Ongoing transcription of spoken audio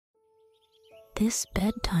This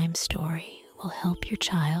bedtime story will help your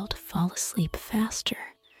child fall asleep faster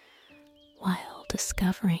while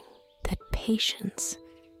discovering that patience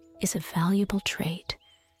is a valuable trait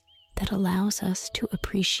that allows us to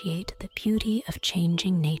appreciate the beauty of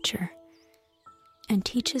changing nature and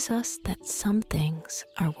teaches us that some things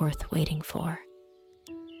are worth waiting for.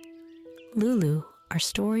 Lulu are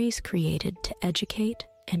stories created to educate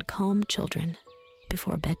and calm children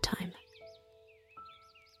before bedtime.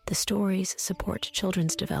 The stories support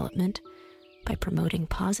children's development by promoting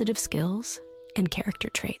positive skills and character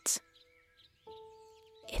traits.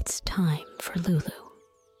 It's time for Lulu.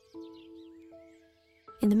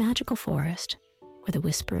 In the magical forest, where the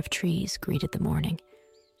whisper of trees greeted the morning,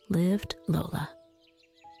 lived Lola.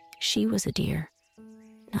 She was a deer,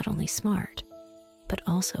 not only smart, but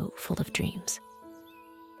also full of dreams.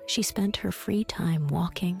 She spent her free time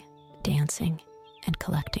walking, dancing, and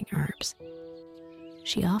collecting herbs.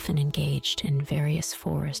 She often engaged in various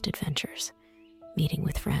forest adventures, meeting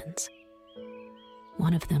with friends.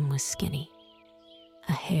 One of them was Skinny,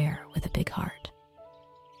 a hare with a big heart.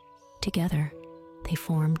 Together, they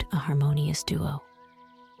formed a harmonious duo,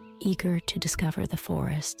 eager to discover the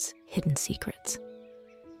forest's hidden secrets.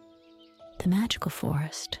 The magical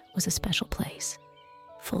forest was a special place,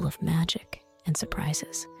 full of magic and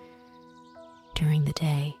surprises. During the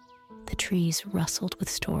day, the trees rustled with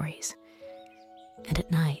stories, and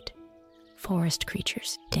at night, forest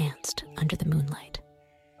creatures danced under the moonlight.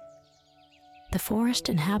 The forest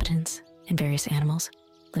inhabitants and various animals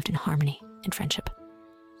lived in harmony and friendship.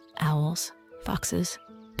 Owls, foxes,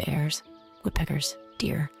 bears, woodpeckers,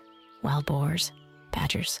 deer, wild boars,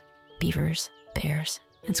 badgers, beavers, bears,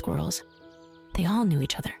 and squirrels. They all knew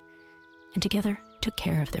each other, and together took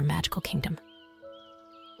care of their magical kingdom.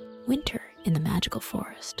 Winter in the magical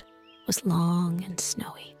forest was long and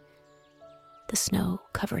snowy. The snow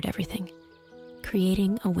covered everything,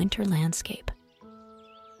 creating a winter landscape.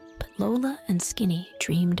 But Lola and Skinny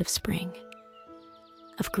dreamed of spring,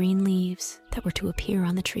 of green leaves that were to appear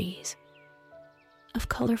on the trees, of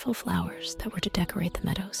colorful flowers that were to decorate the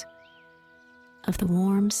meadows, of the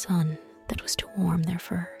warm sun that was to warm their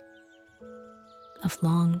fur, of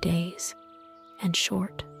long days and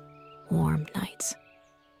short, warm nights.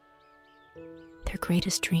 Their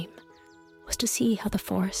greatest dream was to see how the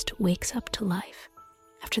forest wakes up to life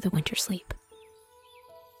after the winter sleep.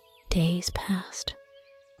 Days passed,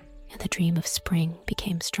 and the dream of spring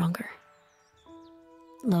became stronger.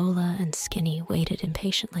 Lola and Skinny waited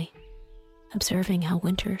impatiently, observing how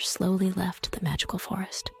winter slowly left the magical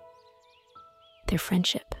forest. Their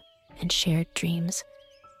friendship and shared dreams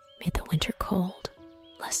made the winter cold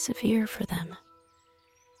less severe for them.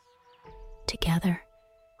 Together,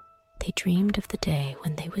 they dreamed of the day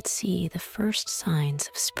when they would see the first signs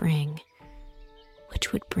of spring,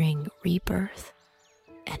 which would bring rebirth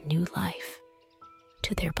and new life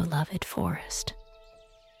to their beloved forest.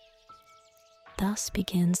 Thus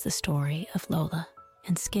begins the story of Lola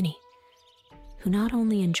and Skinny, who not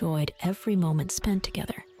only enjoyed every moment spent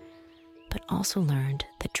together, but also learned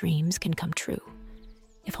that dreams can come true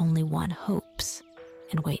if only one hopes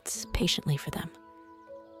and waits patiently for them.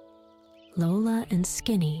 Lola and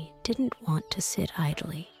Skinny didn't want to sit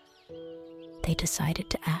idly. They decided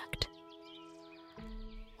to act.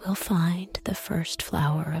 "We'll find the first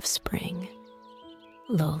flower of spring,"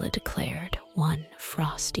 Lola declared one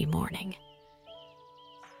frosty morning.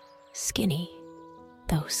 Skinny,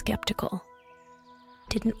 though skeptical,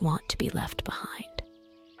 didn't want to be left behind.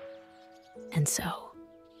 And so,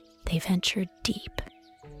 they ventured deep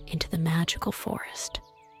into the magical forest,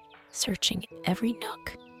 searching every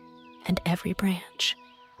nook and every branch.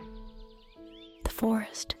 The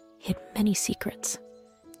forest hid many secrets,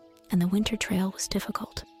 and the winter trail was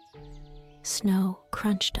difficult. Snow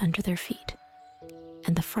crunched under their feet,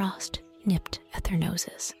 and the frost nipped at their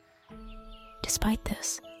noses. Despite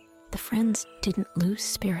this, the friends didn't lose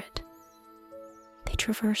spirit. They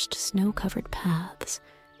traversed snow-covered paths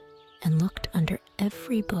and looked under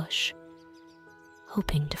every bush,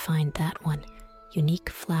 hoping to find that one unique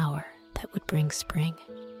flower that would bring spring.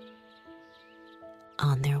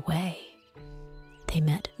 On their way, they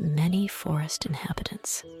met many forest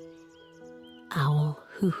inhabitants. Owl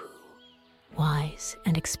Hoo-Hoo, wise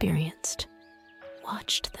and experienced,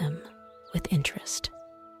 watched them with interest.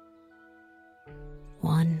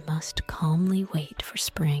 "One must calmly wait for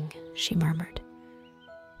spring," she murmured.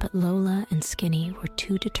 But Lola and Skinny were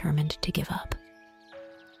too determined to give up.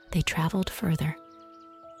 They traveled further,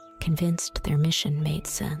 convinced their mission made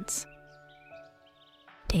sense.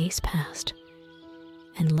 Days passed,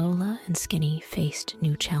 and Lola and Skinny faced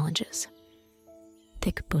new challenges.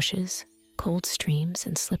 Thick bushes, Cold streams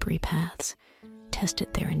and slippery paths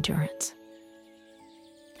tested their endurance.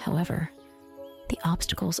 However, the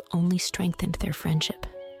obstacles only strengthened their friendship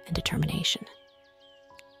and determination.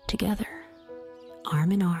 Together,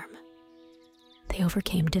 arm in arm, they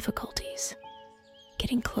overcame difficulties,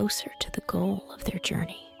 getting closer to the goal of their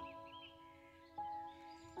journey.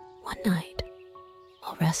 One night,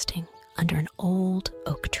 while resting under an old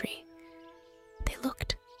oak tree, they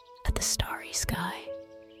looked at the starry sky.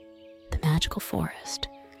 The magical forest,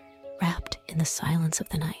 wrapped in the silence of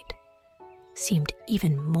the night, seemed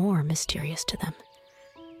even more mysterious to them.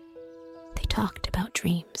 They talked about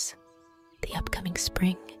dreams, the upcoming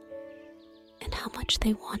spring, and how much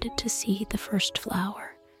they wanted to see the first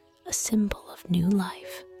flower, a symbol of new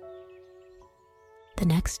life. The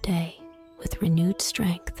next day, with renewed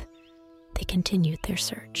strength, they continued their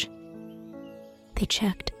search. They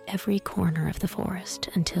checked every corner of the forest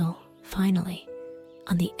until, finally,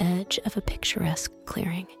 on the edge of a picturesque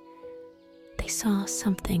clearing, they saw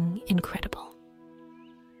something incredible.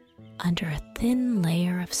 Under a thin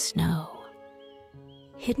layer of snow,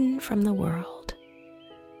 hidden from the world,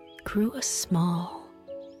 grew a small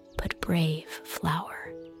but brave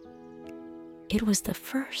flower. It was the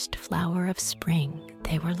first flower of spring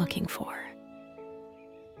they were looking for.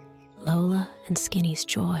 Lola and Skinny's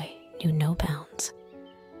joy knew no bounds.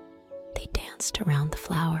 They danced around the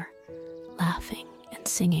flower, laughing and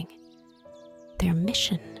singing. Their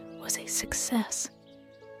mission was a success.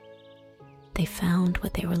 They found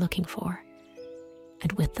what they were looking for,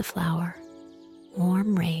 and with the flower,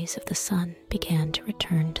 warm rays of the sun began to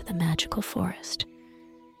return to the magical forest.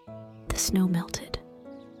 The snow melted,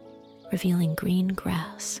 revealing green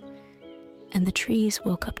grass, and the trees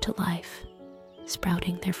woke up to life,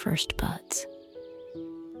 sprouting their first buds.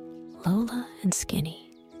 Lola and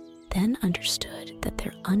Skinny then understood that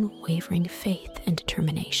their unwavering faith and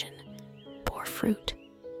determination bore fruit.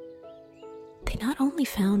 They not only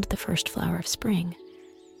found the first flower of spring,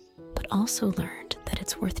 but also learned that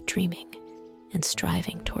it's worth dreaming and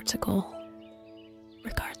striving towards a goal,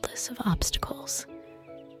 regardless of obstacles.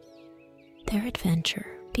 Their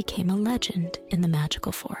adventure became a legend in the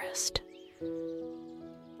magical forest,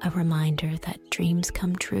 a reminder that dreams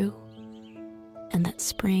come true and that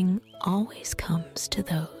spring always comes to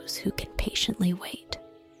those who can patiently wait.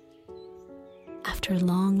 After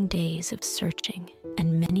long days of searching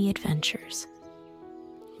and many adventures,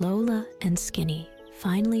 Lola and Skinny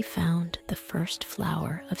finally found the first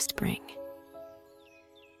flower of spring.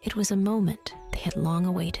 It was a moment they had long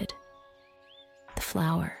awaited. The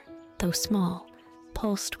flower, though small,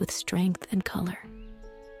 pulsed with strength and color,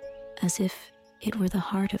 as if it were the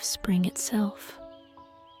heart of spring itself.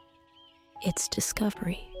 Its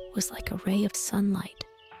discovery was like a ray of sunlight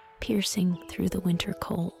piercing through the winter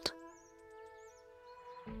cold.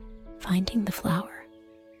 Finding the flower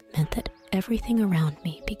meant that everything around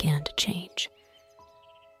me began to change.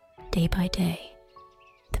 Day by day,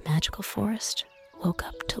 the magical forest woke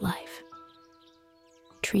up to life.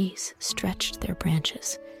 Trees stretched their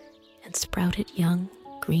branches and sprouted young,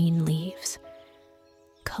 green leaves.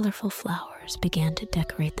 Colorful flowers began to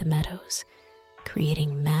decorate the meadows,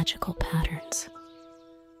 creating magical patterns.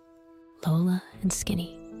 Lola and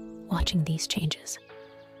Skinny, watching these changes,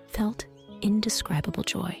 felt indescribable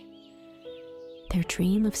joy. Their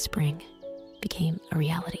dream of spring became a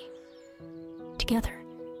reality. Together,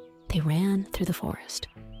 they ran through the forest,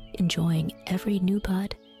 enjoying every new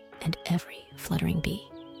bud and every fluttering bee.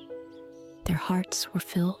 Their hearts were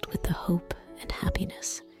filled with the hope and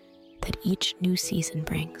happiness that each new season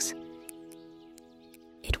brings.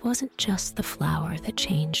 It wasn't just the flower that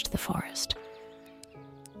changed the forest.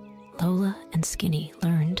 Lola and Skinny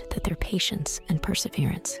learned that their patience and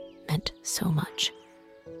perseverance meant so much.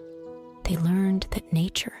 They learned that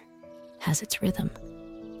nature has its rhythm,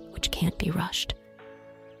 which can't be rushed.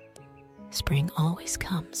 Spring always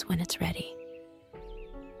comes when it's ready,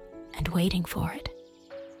 and waiting for it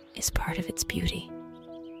is part of its beauty.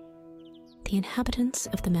 The inhabitants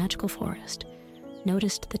of the magical forest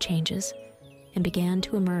noticed the changes and began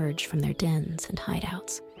to emerge from their dens and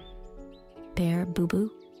hideouts. Bear Boo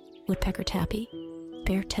Boo, Woodpecker Tappy,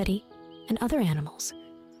 Bear Teddy, and other animals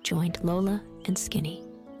joined Lola and Skinny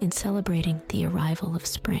in celebrating the arrival of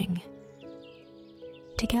spring.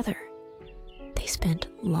 Together, they spent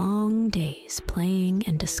long days playing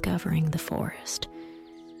and discovering the forest,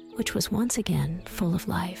 which was once again full of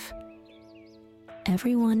life.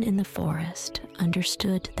 Everyone in the forest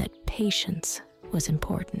understood that patience was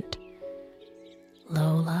important.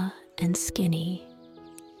 Lola and Skinny,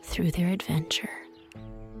 through their adventure,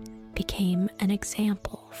 became an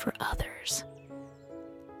example for others.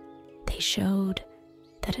 They showed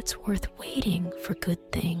that it's worth waiting for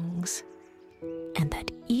good things, and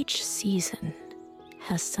that each season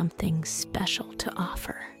has something special to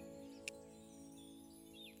offer.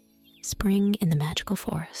 Spring in the magical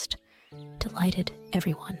forest delighted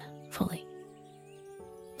everyone fully.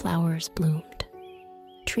 Flowers bloomed,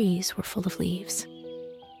 trees were full of leaves,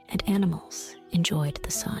 and animals enjoyed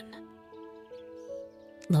the sun.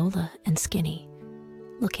 Lola and Skinny,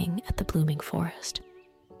 looking at the blooming forest,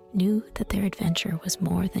 knew that their adventure was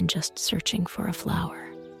more than just searching for a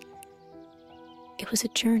flower. It was a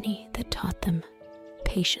journey that taught them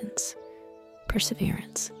patience,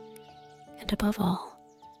 perseverance, and above all,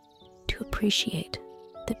 to appreciate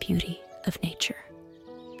the beauty of nature.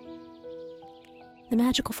 The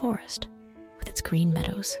magical forest, with its green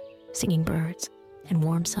meadows, singing birds, and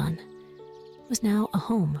warm sun, was now a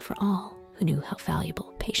home for all who knew how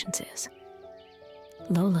valuable patience is.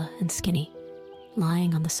 Lola and Skinny,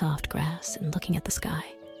 lying on the soft grass and looking at the sky,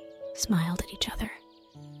 smiled at each other.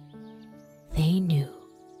 They knew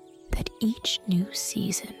that each new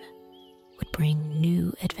season would bring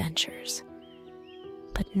new adventures,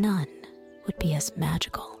 but none would be as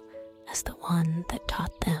magical as the one that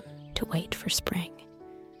taught them to wait for spring.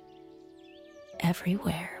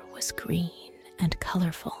 Everywhere was green and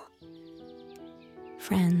colorful.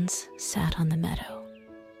 Friends sat on the meadow,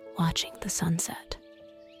 watching the sunset.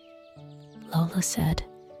 Lola said,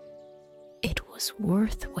 "It was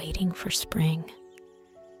worth waiting for spring."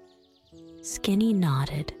 Skinny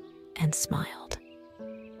nodded and smiled.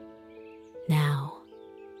 Now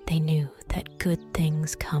they knew that good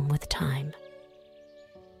things come with time.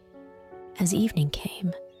 As evening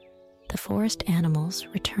came, the forest animals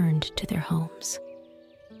returned to their homes.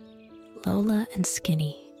 Lola and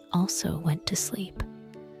Skinny also went to sleep.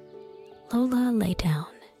 Lola lay down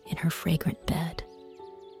in her fragrant bed.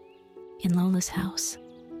 In Lola's house,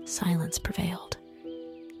 silence prevailed,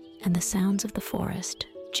 and the sounds of the forest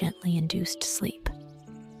gently induced sleep.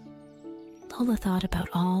 Lola thought about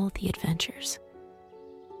all the adventures.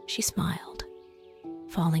 She smiled,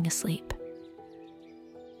 falling asleep.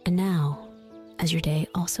 And now, as your day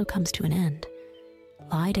also comes to an end,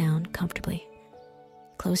 lie down comfortably,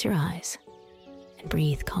 close your eyes, and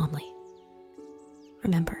breathe calmly.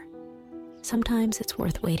 Remember, sometimes it's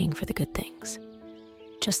worth waiting for the good things,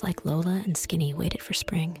 just like Lola and Skinny waited for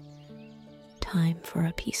spring. Time for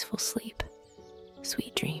a peaceful sleep.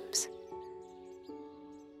 Sweet dreams.